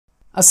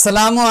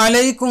अस्सलामु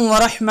अलैकुम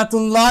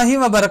वरहमतुल्लाहि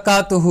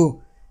वबरकातुहू।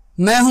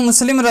 मैं हूं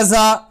मुस्लिम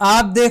रज़ा,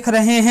 आप देख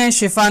रहे हैं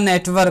शिफा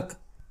नेटवर्क।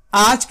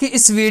 आज की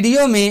इस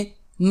वीडियो में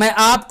मैं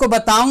आपको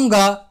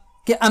बताऊंगा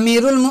कि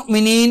अमीरुल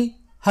मुमिनीन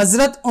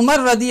हज़रत उमर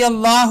रदी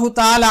अल्लाह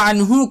ताला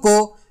अन्हु को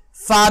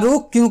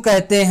फ़ारूक क्यों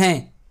कहते हैं।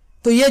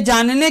 तो ये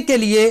जानने के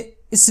लिए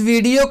इस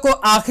वीडियो को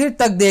आखिर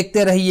तक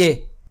देखते रहिए।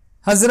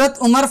 हज़रत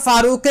उमर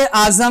फ़ारूक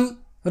आज़म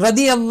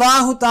रदी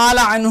अल्लाह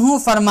ताला अन्हु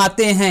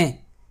फरमाते हैं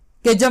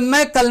कि जब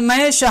मैं कलमा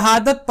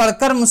शहादत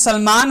पढ़कर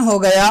मुसलमान हो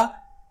गया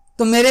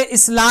तो मेरे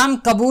इस्लाम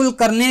कबूल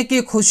करने की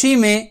खुशी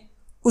में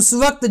उस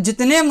वक्त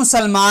जितने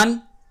मुसलमान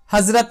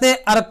हज़रत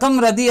अरकम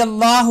रदी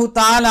अल्लाह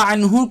ताला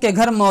अन्हु के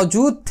घर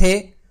मौजूद थे,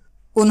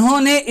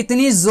 उन्होंने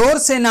इतनी ज़ोर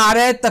से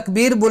नारे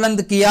तकबीर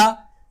बुलंद किया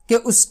कि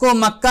उसको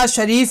मक्का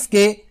शरीफ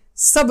के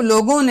सब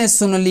लोगों ने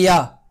सुन लिया।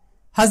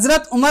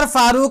 हज़रत उमर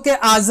फ़ारूक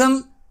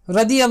आज़म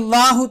रदी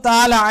अल्लाह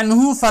ताला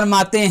अन्हु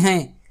फरमाते हैं,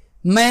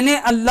 मैंने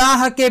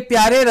अल्लाह के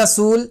प्यारे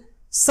रसूल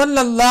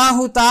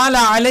सल्लल्लाहु ताला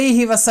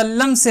अलैहि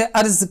वसल्लम से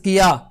अर्ज़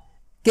किया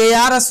कि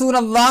या रसूल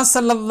अल्लाह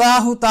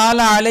सल्लल्लाहु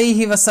ताला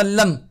अलैहि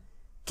वसल्लम,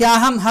 क्या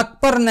हम हक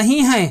पर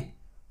नहीं हैं?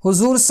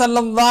 हुजूर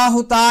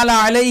सल्लल्लाहु ताला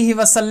अलैहि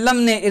वसल्लम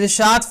ने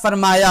इरशाद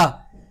फरमाया,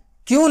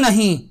 क्यों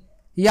नहीं,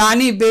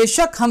 यानी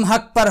बेशक हम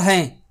हक पर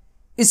हैं।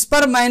 इस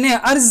पर मैंने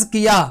अर्ज़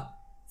किया,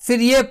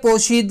 फिर ये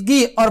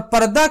पोशीदगी और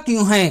पर्दा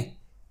क्यों है?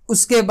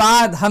 उसके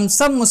बाद हम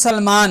सब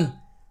मुसलमान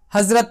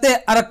हज़रत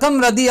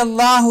अरकम रदी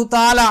अल्लाह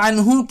ताला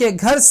अन्हु के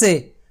घर से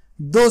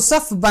दो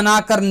सफ़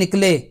बनाकर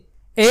निकले।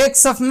 एक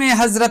सफ़ में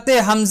हज़रत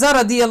हमज़ा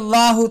रदी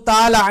अल्लाह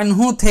ताला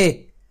अन्हु थे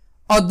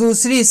और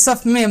दूसरी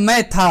सफ़ में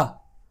मैं था,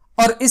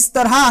 और इस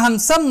तरह हम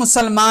सब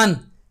मुसलमान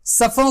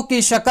सफ़ों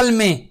की शक्ल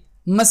में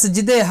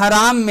मस्जिद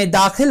हराम में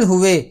दाखिल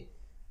हुए।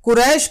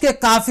 कुरैश के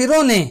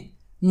काफिरों ने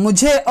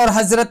मुझे और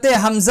हज़रत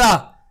हमज़ा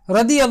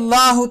रदी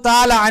अल्लाह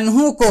ताला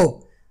अन्हु को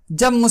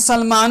जब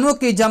मुसलमानों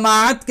की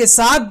जमाअत के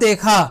साथ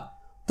देखा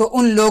तो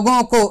उन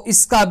लोगों को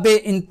इसका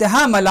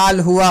बेइंतहा मलाल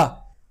हुआ।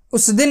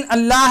 उस दिन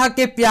अल्लाह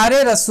के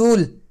प्यारे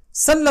रसूल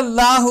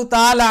सल्लल्लाहु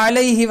ताला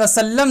अलैहि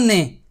वसल्लम ने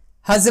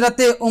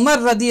हज़रत उमर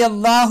रदी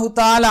अल्लाह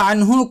ताला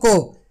अन्हु को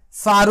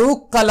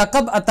फ़ारूक का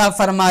लक़ब अता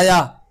फरमाया,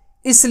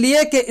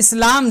 इसलिए कि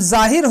इस्लाम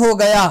ज़ाहिर हो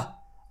गया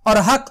और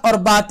हक और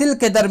बातिल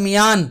के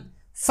दरमियान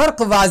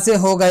फ़र्क वाज़े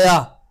हो गया।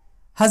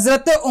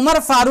 हज़रत उमर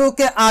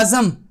फ़ारूक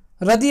आज़म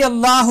रदी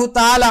अल्लाह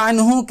ताला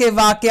अन्हु के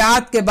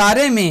वाक़यात के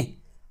बारे में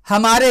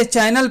हमारे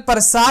चैनल पर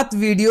 7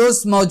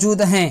 वीडियोस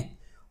मौजूद हैं।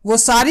 वो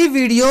सारी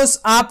वीडियोस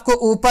आपको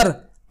ऊपर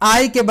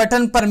आई के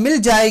बटन पर मिल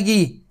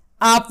जाएगी,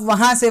 आप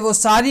वहां से वो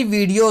सारी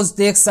वीडियोस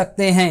देख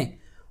सकते हैं।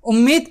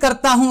 उम्मीद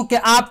करता हूं कि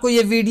आपको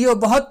ये वीडियो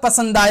बहुत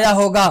पसंद आया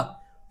होगा,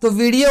 तो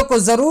वीडियो को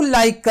ज़रूर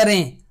लाइक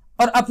करें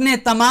और अपने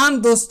तमाम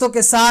दोस्तों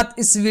के साथ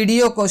इस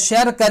वीडियो को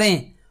शेयर करें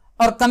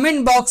और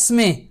कमेंट बॉक्स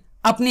में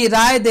अपनी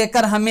राय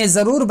देकर हमें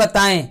ज़रूर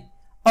बताएं।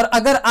 और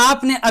अगर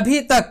आपने अभी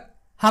तक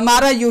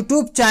हमारा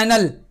यूट्यूब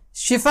चैनल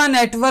शिफा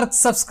नेटवर्क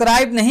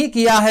सब्सक्राइब नहीं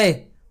किया है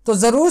तो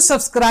ज़रूर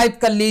सब्सक्राइब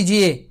कर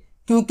लीजिए,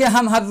 क्योंकि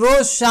हम हर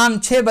रोज़ शाम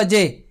 6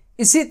 बजे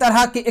इसी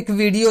तरह की एक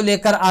वीडियो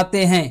लेकर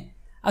आते हैं।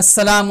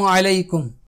 अस्सलामु अलैकुम।